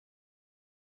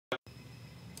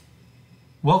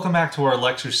Welcome back to our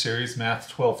lecture series,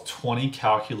 Math 1220,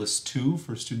 Calculus 2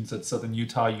 for students at Southern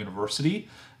Utah University.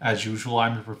 As usual,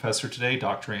 I'm your professor today,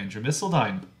 Dr. Andrew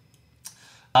Missildine.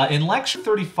 In lecture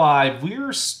 35,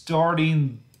 we're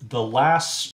starting the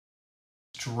last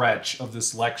stretch of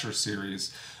this lecture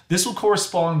series. This will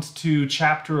correspond to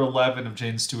Chapter 11 of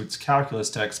Jane Stewart's calculus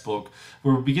textbook,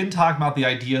 where we begin talking about the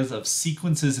ideas of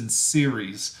sequences and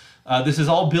series. This is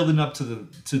all building up to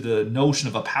the notion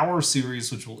of a power series,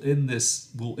 which will end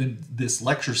this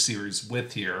lecture series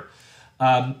with here.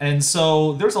 And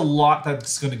so there's a lot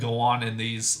that's going to go on in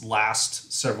these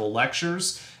last several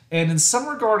lectures. And in some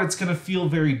regard, it's going to feel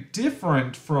very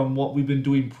different from what we've been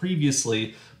doing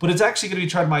previously, but it's actually going to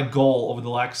be trying my goal over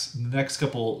the next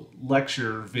couple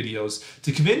lecture videos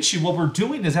to convince you what we're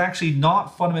doing is actually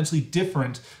not fundamentally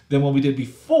different than what we did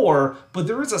before, but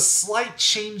there is a slight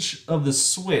change of the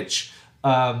switch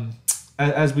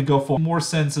as we go forward. More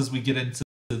sense as we get into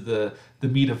the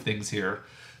meat of things here.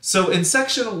 So in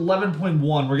section 11.1,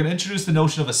 we're going to introduce the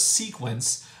notion of a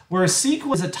sequence, where a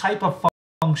sequence is a type of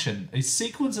function. A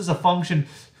sequence is a function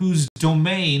whose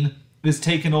domain is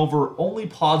taken over only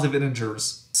positive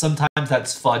integers. Sometimes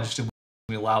that's fudged and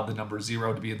we allow the number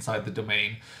 0 to be inside the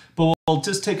domain. But we'll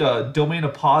just take a domain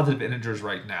of positive integers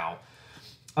right now.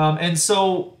 And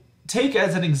so take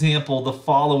as an example the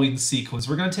following sequence.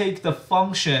 We're going to take the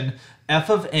function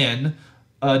f of n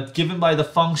given by the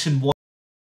function 1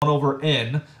 over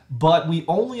n, but we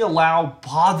only allow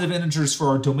positive integers for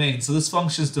our domain. So this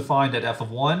function is defined at f of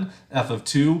 1, f of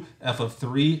 2, f of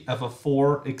 3, f of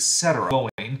 4, etc.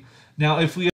 Now,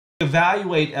 if we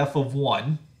evaluate f of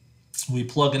 1, we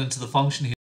plug it into the function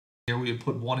here. Here we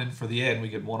put 1 in for the n. We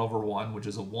get 1 over 1, which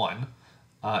is a 1.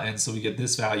 And so we get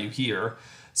this value here.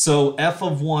 So f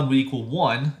of 1 would equal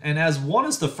 1. And as 1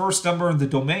 is the first number in the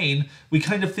domain, we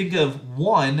kind of think of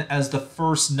 1 as the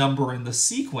first number in the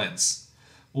sequence.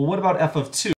 Well, what about f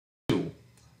of 2?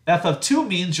 F of 2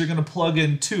 means you're going to plug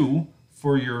in 2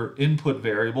 for your input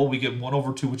variable. We get 1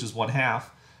 over 2, which is 1/2.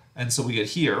 And so we get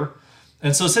here.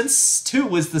 And so since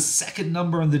 2 is the second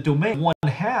number in the domain,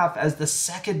 1/2 as the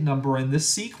second number in this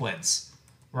sequence,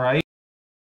 right?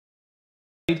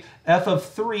 F of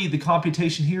 3, the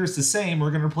computation here is the same.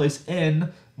 We're going to replace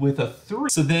n with a 3.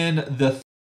 So then the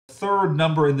third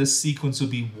number in this sequence would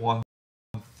be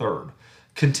 1/3.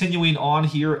 Continuing on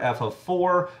here, f of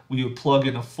 4, we would plug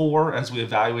in a 4 as we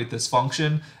evaluate this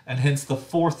function, and hence the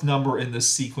fourth number in this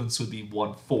sequence would be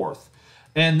 1/4.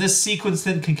 And this sequence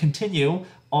then can continue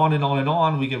on and on and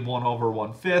on. We get 1 over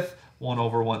 1/5, 1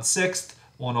 over 1/6,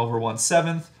 1 over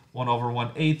 1/7, 1 over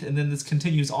 1/8, and then this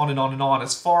continues on and on and on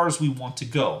as far as we want to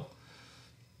go.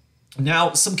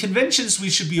 Now, some conventions we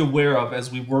should be aware of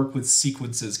as we work with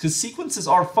sequences, because sequences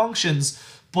are functions,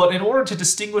 but in order to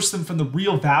distinguish them from the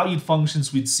real valued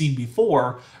functions we'd seen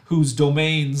before, whose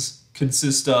domains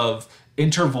consist of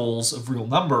intervals of real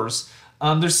numbers,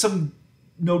 there's some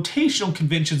notational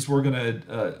conventions we're going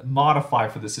to modify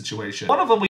for this situation. One of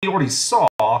them we already saw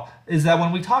is that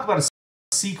when we talk about a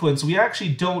sequence, we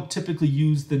actually don't typically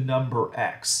use the number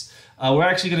x. We're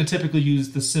actually going to typically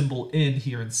use the symbol n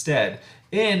here instead.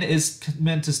 N is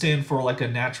meant to stand for like a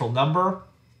natural number.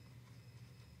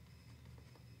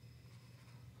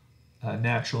 A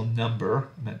natural number,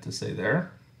 meant to say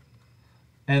there.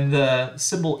 And the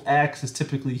symbol x is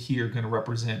typically here going to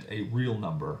represent a real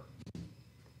number.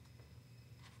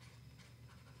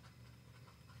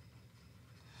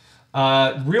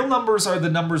 Real numbers are the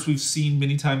numbers we've seen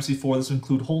many times before. This would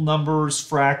include whole numbers,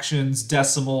 fractions,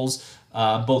 decimals,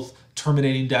 both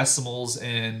terminating decimals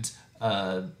and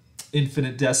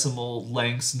infinite decimal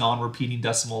lengths, non-repeating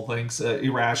decimal lengths,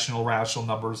 irrational, rational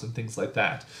numbers, and things like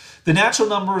that. The natural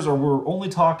numbers are we're only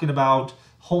talking about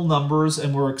whole numbers,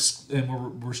 and we're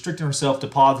restricting ourselves to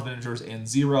positive integers and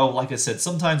 0. Like I said,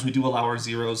 sometimes we do allow our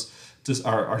zeros to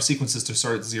our sequences to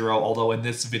start at 0, although in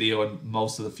this video and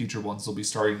most of the future ones will be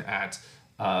starting at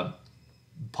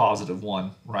positive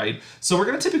 1, right? So we're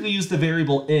going to typically use the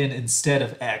variable n instead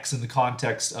of x in the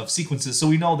context of sequences, so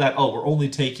we know that, oh, we're only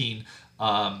taking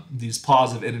these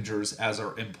positive integers as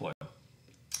our input.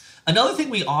 Another thing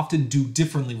we often do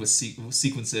differently with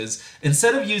sequences,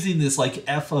 instead of using this like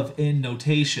f of n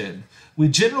notation, we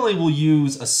generally will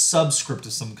use a subscript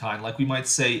of some kind, like we might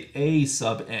say a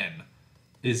sub n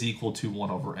is equal to 1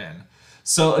 over n.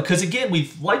 So, because again,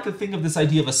 we like to think of this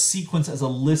idea of a sequence as a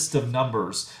list of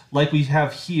numbers. Like we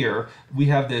have here, we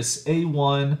have this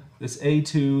A1, this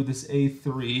A2, this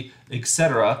A3,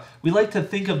 etc. We like to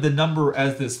think of the number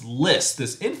as this list,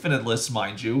 this infinite list,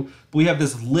 mind you. But we have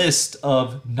this list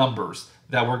of numbers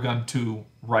that we're going to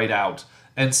write out.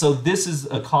 And so this is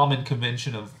a common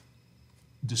convention of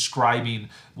describing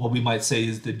what we might say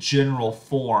is the general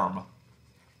form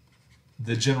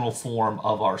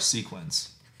of our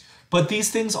sequence. But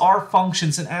these things are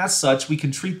functions, and as such, we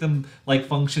can treat them like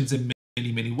functions in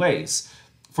many, many ways.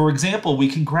 For example, we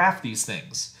can graph these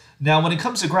things. Now, when it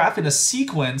comes to graphing a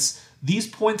sequence, these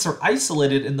points are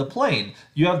isolated in the plane.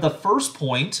 You have the first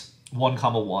point, 1,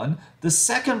 1, the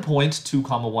second point, 2,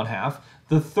 1 half,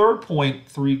 the third point,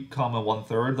 3, 1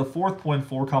 third, the fourth point,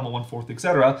 4, 1 fourth,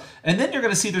 etc. And then you're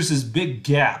going to see there's this big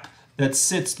gap that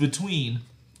sits between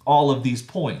all of these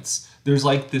points. There's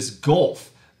like this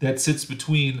gulf that sits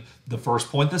between the first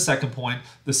point, the second point,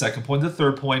 the second point, the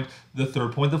third point, the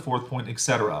third point, the fourth point,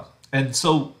 etc. And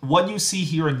so what you see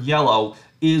here in yellow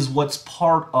is what's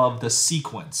part of the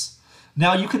sequence.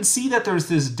 Now you can see that there's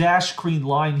this dashed green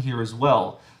line here as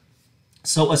well.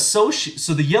 So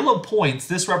the yellow points,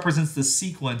 this represents the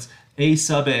sequence a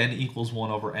sub n equals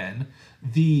 1 over n.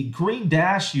 The green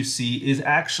dash you see is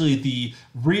actually the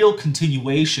real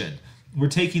continuation. We're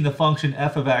taking the function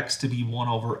f of x to be 1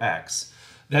 over x.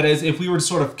 That is, if we were to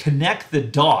sort of connect the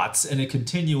dots in a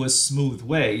continuous, smooth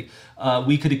way,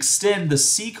 we could extend the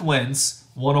sequence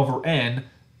 1 over n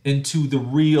into the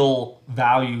real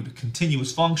valued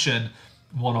continuous function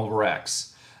 1 over x.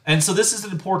 And so this is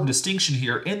an important distinction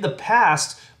here. In the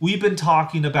past, we've been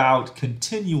talking about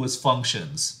continuous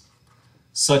functions,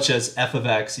 such as f of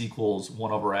x equals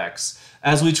 1 over x.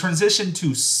 As we transition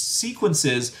to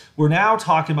sequences, we're now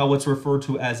talking about what's referred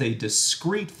to as a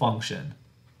discrete function.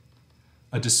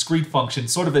 A discrete function,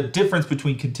 sort of a difference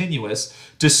between continuous.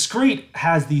 Discrete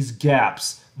has these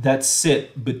gaps that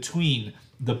sit between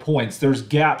the points. There's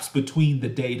gaps between the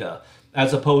data,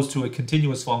 as opposed to a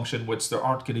continuous function, which there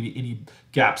aren't going to be any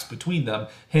gaps between them.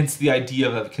 Hence the idea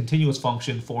that a continuous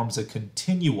function forms a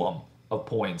continuum of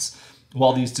points,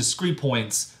 while these discrete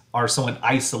points are somewhat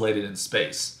isolated in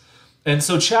space. And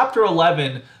so chapter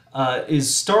 11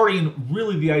 is starting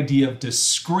really the idea of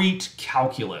discrete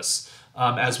calculus.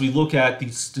 As we look at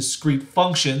these discrete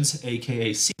functions,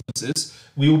 aka sequences,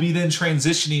 we will be then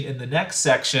transitioning in the next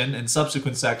section and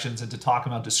subsequent sections into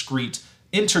talking about discrete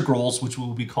integrals, which we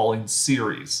will be calling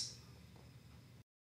series.